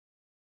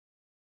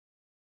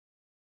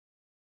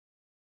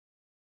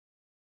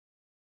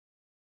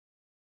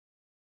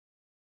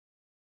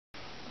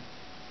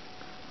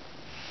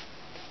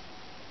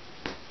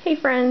Hey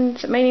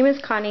friends, my name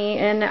is Connie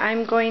and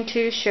I'm going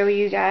to show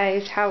you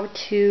guys how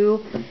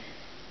to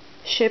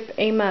ship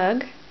a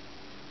mug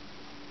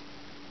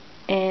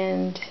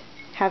and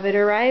have it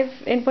arrive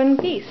in one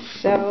piece.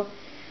 So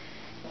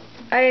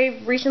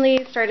I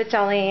recently started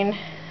selling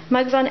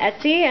mugs on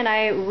Etsy and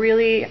I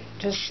really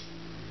just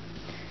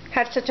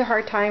had such a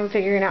hard time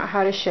figuring out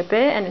how to ship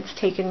it, and it's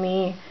taken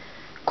me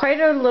quite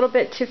a little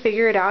bit to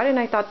figure it out, and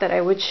I thought that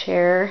I would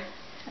share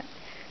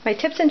my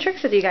tips and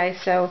tricks with you guys.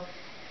 So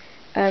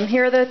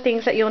here are the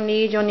things that you'll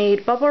need. You'll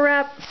need bubble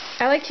wrap.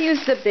 I like to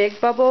use the big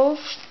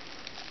bubbles.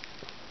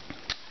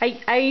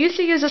 I used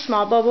to use the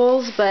small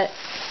bubbles, but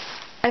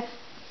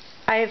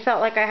I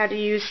felt like I had to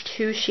use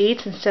 2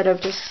 sheets instead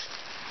of just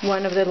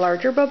one of the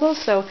larger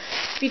bubbles. So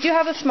if you do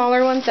have the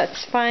smaller ones,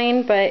 that's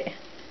fine, but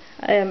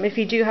if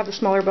you do have the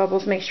smaller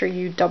bubbles, make sure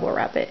you double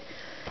wrap it.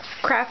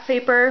 Kraft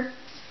paper,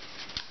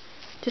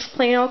 just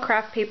plain old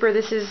kraft paper.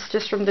 This is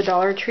just from the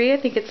Dollar Tree.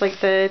 I think it's like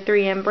the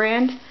 3M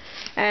brand.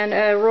 And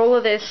a roll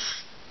of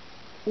this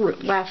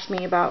lasts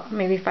me about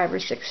maybe 5 or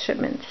 6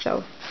 shipments.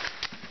 So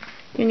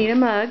you need a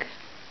mug,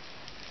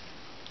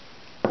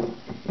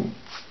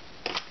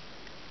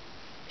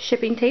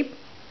 shipping tape,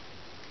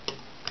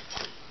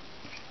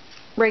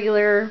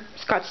 regular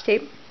Scotch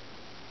tape,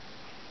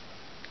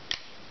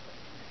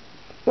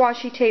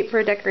 washi tape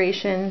for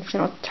decorations,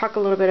 and I'll talk a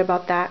little bit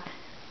about that,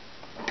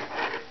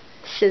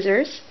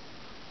 scissors,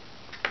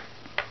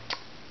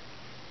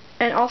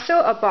 and also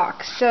a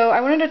box. So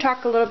I wanted to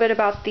talk a little bit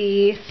about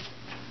the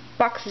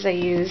boxes I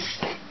use.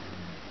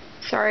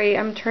 Sorry,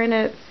 I'm trying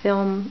to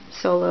film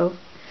solo.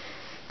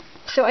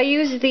 So I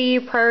use the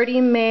Priority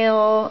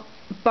Mail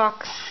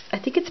box, I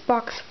think it's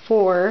box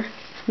 4,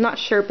 I'm not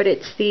sure, but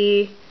it's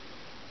the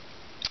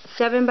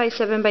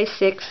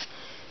 7x7x6.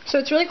 So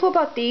what's really cool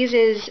about these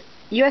is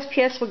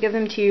USPS will give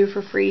them to you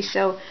for free,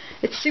 so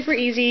it's super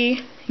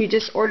easy. You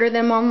just order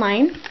them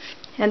online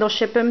and they'll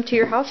ship them to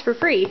your house for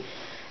free.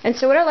 And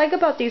so what I like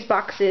about these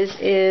boxes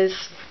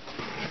is,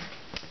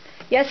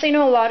 yes, I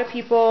know a lot of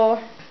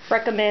people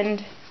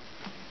recommend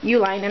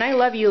Uline, and I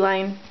love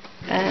Uline.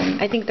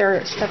 I think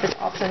their stuff is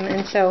awesome,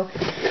 and so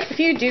if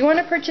you do want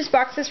to purchase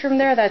boxes from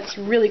there, that's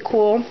really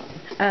cool.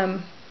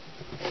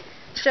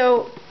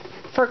 So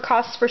for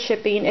costs for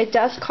shipping, it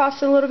does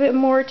cost a little bit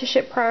more to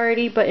ship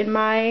Priority, but in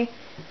my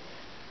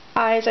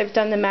eyes, I've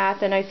done the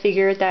math and I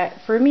figured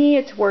that for me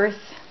it's worth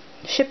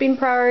shipping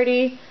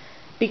Priority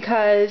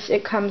because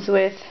it comes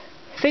with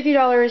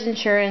 $50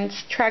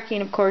 insurance,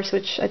 tracking of course,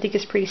 which I think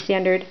is pretty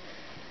standard.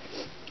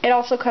 It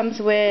also comes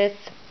with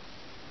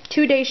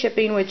 2-day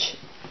shipping, which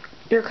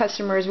your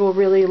customers will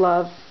really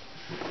love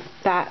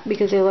that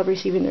because they love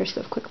receiving their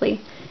stuff quickly.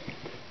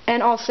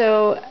 And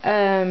also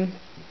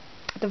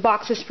the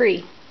box is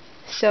free,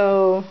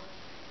 so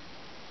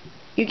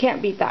you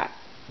can't beat that.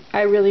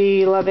 I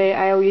really love it.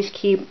 I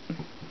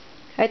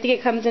think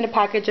it comes in a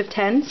package of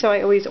 10, so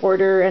I always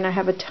order and I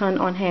have a ton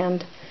on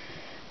hand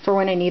for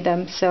when I need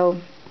them. So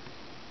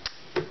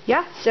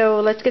yeah, so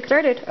let's get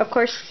started. Of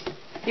course,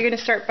 you're going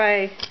to start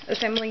by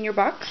assembling your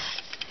box.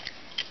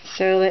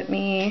 So let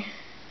me,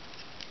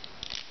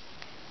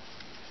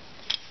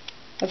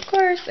 of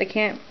course, I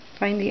can't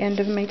find the end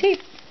of my tape.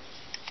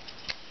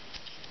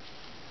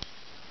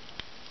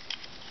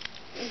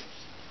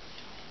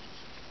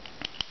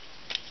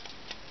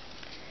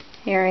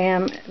 Here I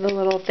am, the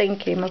little thing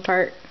came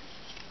apart.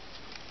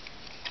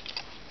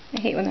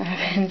 I hate when that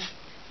happens.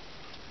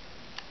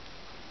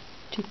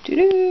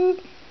 Doo-doo-doo.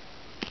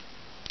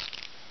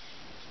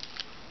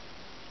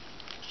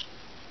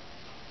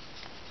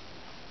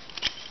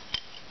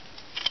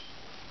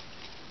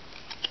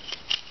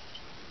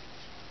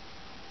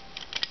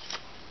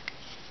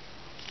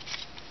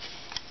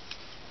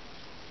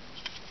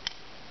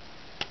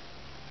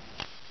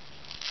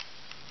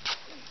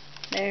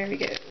 There we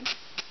go.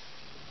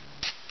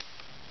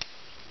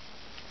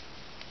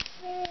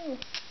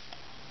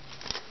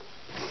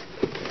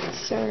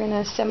 So we're going to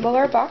assemble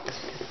our box.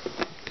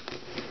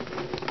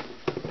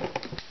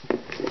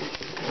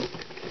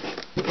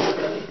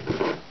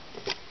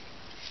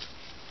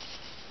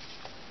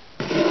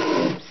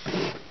 Oops.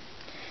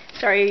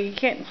 Sorry, you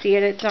can't see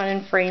it, it's not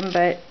in frame,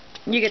 but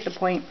you get the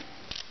point.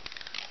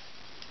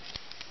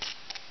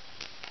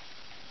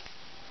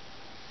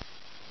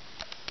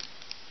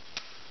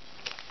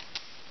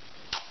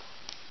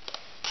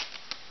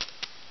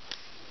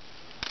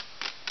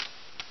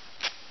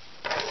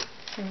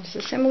 I'm just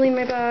assembling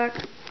my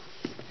box.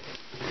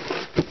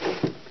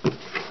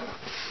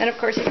 And of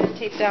course you're going to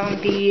tape down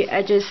the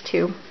edges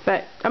too.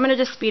 But I'm going to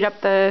just speed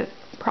up the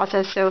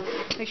process, so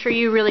make sure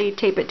you really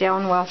tape it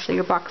down well so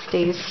your box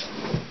stays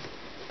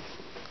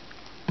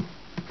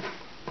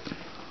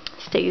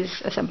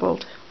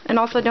assembled. And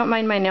also don't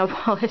mind my nail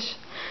polish.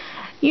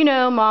 You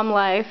know, mom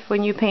life,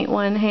 when you paint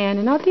one hand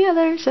and not the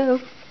other, so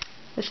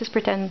let's just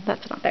pretend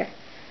that's not there.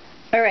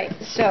 Alright,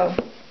 so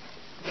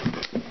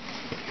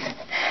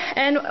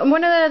and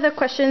one of the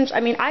questions, I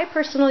mean, I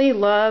personally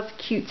love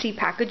cutesy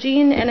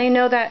packaging, and I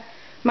know that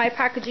my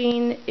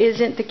packaging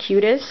isn't the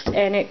cutest,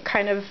 and it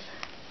kind of,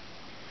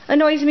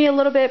 annoys me a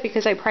little bit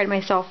because I pride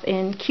myself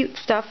in cute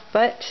stuff,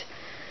 but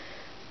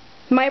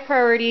my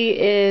priority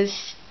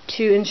is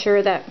to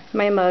ensure that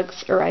my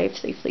mugs arrive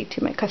safely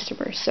to my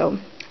customers. So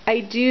I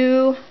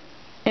do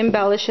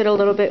embellish it a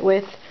little bit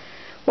with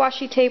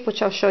washi tape,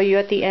 which I'll show you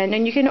at the end,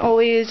 and you can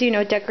always, you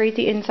know, decorate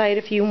the inside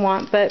if you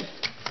want, but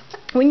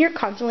when you're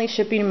constantly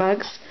shipping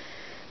mugs,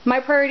 my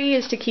priority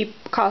is to keep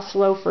costs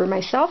low for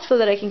myself so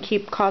that I can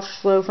keep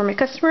costs low for my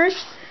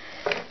customers.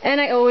 And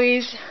I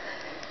always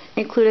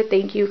include a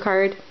thank you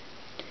card,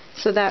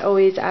 so that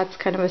always adds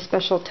kind of a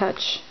special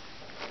touch,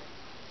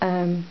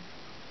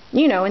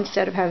 you know,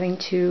 instead of having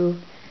to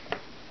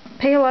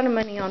pay a lot of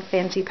money on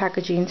fancy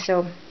packaging.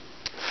 So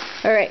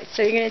alright,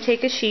 so you're going to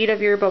take a sheet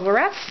of your bubble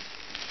wrap,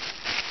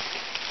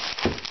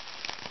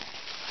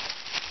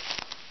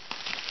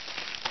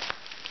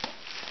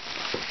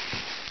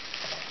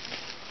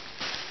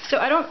 so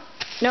I don't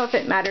know if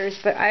it matters,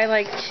 but I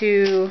like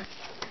to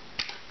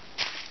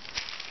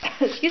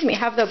excuse me,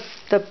 have the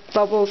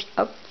bubbles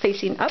up,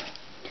 facing up.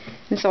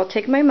 And so I'll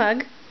take my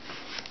mug.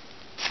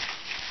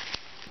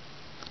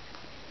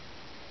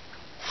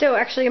 So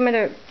actually I'm going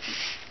to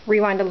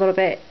rewind a little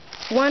bit.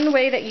 One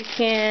way that you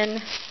can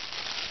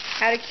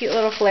add a cute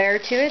little flair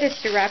to it is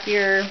to wrap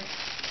your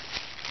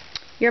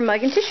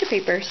mug in tissue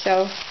paper.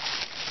 So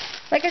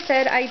like I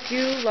said, I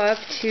do love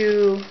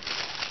to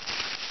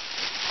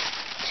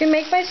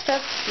make my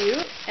stuff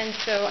cute, and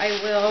so I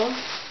will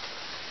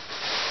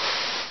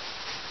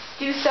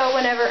do so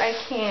whenever I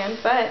can,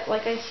 but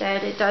like I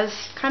said, it does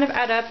kind of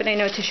add up, and I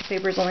know tissue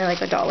paper is only like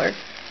 $1,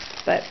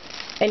 but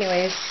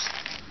anyways,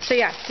 so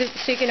yeah,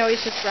 so you can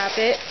always just wrap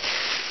it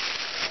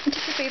in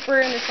tissue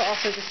paper, and this will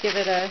also just give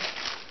it a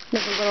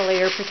little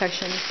layer of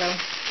protection. So,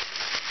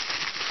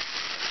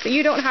 but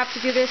you don't have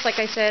to do this. Like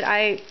I said,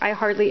 I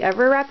hardly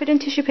ever wrap it in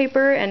tissue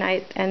paper, and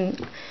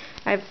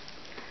I've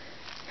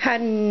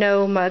had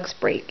no mugs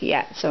break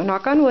yet, so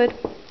knock on wood,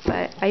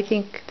 but I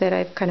think that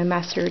I've kind of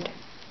mastered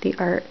the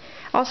art.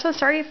 Also,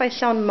 sorry if I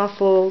sound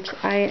muffled.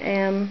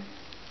 I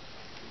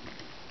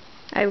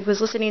was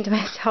listening to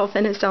myself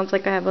and it sounds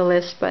like I have a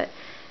lisp, but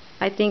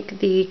I think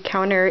the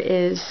counter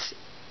is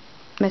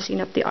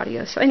messing up the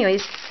audio. So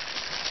anyways,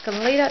 gonna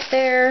lay that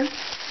there.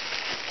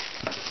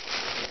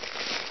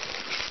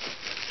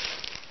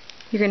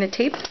 You're gonna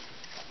tape.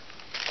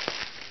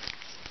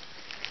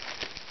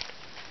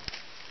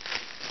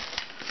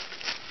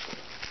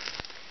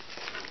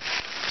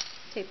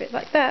 Tape it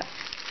like that.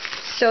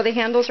 So the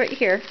handle's right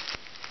here.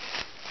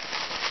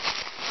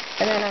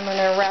 And then I'm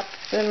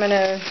going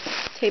to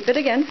tape it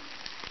again,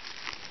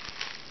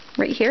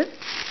 right here.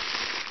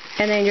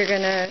 And then you're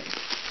going to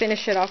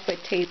finish it off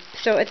with tape.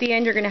 So at the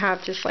end you're going to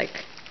have just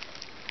like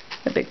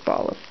a big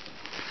ball of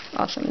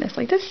awesomeness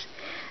like this.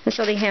 And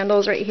so the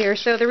handle's right here.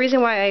 So the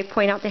reason why I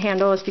point out the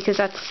handle is because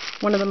that's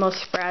one of the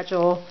most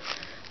fragile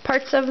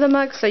parts of the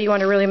mug. So you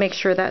want to really make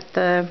sure that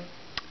the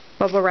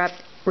bubble wrap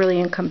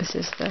really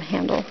encompasses the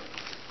handle.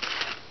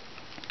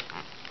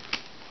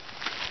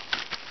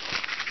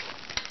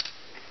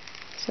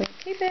 So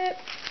tape it.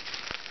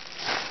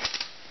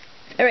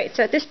 Alright,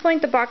 so at this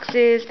point the box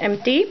is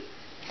empty,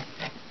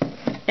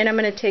 and I'm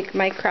going to take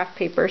my craft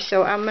paper.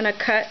 So I'm going to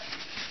cut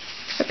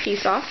a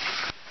piece off.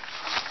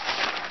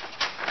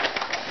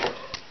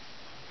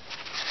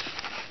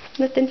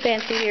 Nothing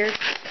fancy here,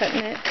 just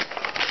cutting it.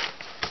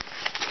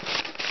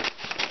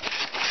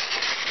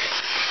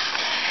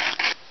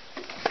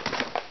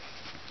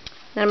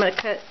 Then I'm going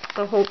to cut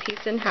the whole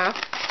piece in half,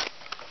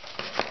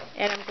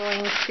 and I'm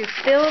going to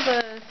fill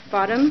the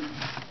bottom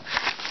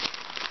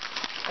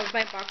of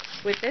my box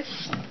with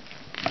this.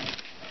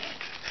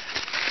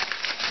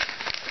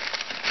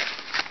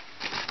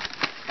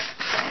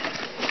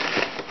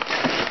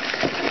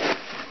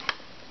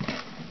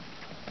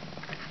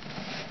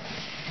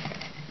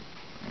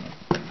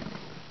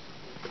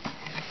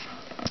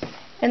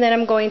 And then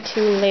I'm going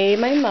to lay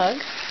my mug.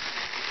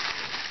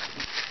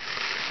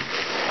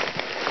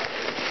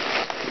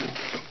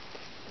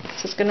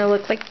 So it's going to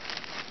look like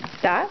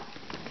that.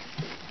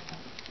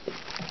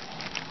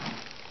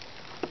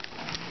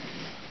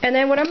 And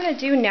then what I'm going to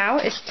do now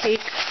is take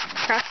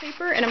craft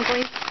paper and I'm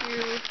going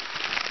to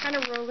kind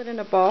of roll it in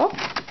a ball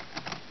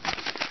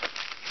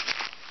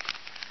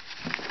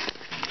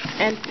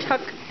and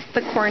tuck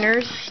the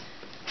corners.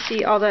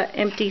 See all the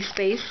empty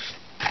space?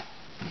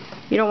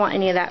 You don't want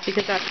any of that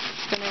because that's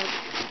going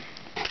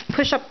to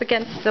push up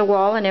against the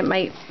wall and it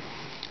might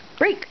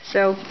break.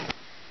 So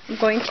I'm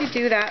going to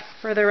do that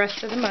for the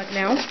rest of the mug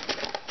now.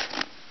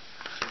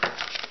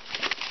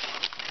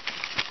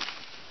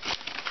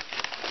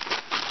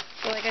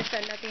 So like I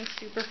said, nothing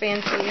super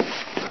fancy.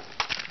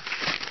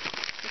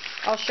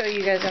 I'll show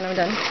you guys when I'm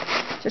done.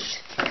 Just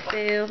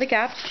fill the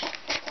gaps.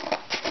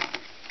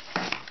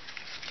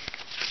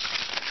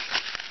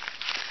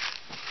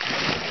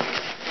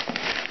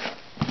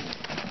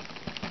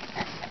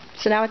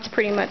 So now it's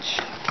pretty much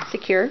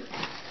secure.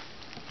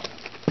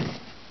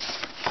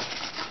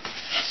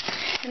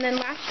 And then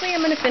lastly,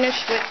 I'm going to finish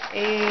with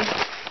a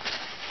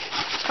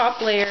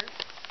top layer .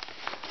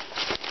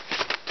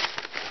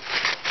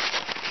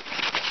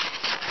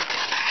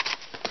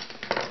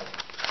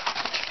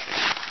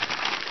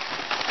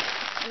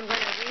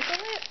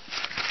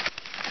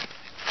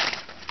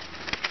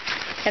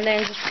 and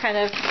then just kind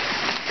of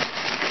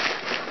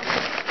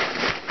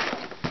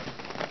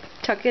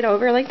tuck it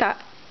over like that.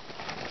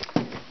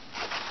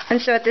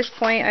 And so at this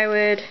point I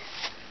would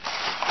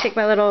take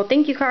my little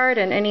thank you card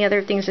and any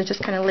other things and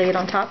just kind of lay it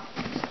on top.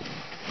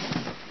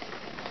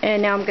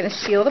 And now I'm going to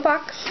seal the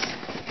box.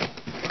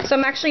 So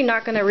I'm actually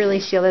not going to really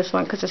seal this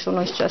one because this one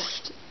was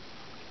just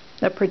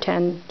a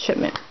pretend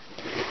shipment.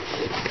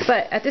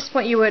 But at this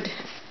point you would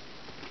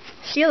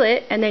seal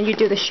it and then you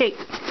do the shake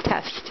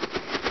test.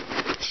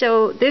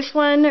 So this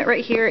one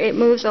right here, it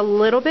moves a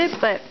little bit,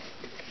 but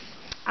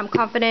I'm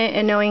confident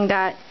in knowing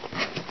that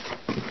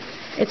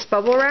it's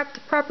bubble wrapped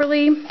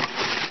properly.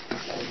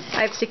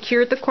 I've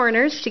secured the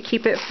corners to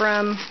keep it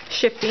from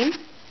shifting,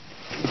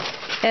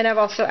 and I've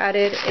also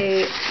added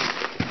a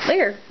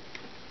layer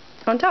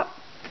on top.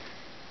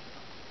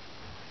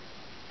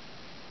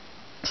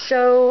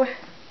 So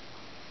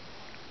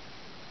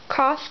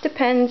cost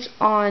depends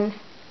on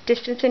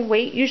distance and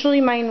weight.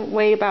 Usually mine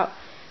weigh about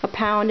a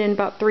pound and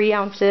about 3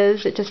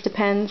 ounces. It just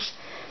depends.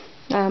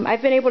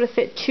 I've been able to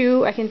fit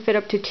I can fit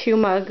up to 2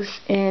 mugs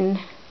in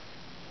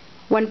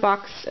one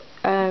box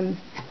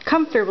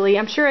comfortably.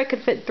 I'm sure I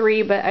could fit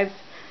 3, but I've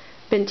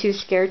been too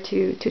scared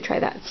to try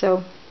that.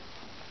 So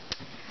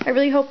I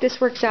really hope this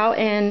works out,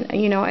 and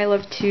you know, I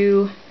love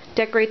to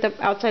decorate the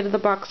outside of the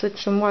box with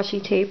some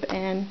washi tape,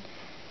 and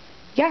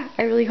yeah,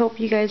 I really hope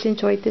you guys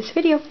enjoyed this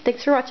video.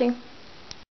 Thanks for watching.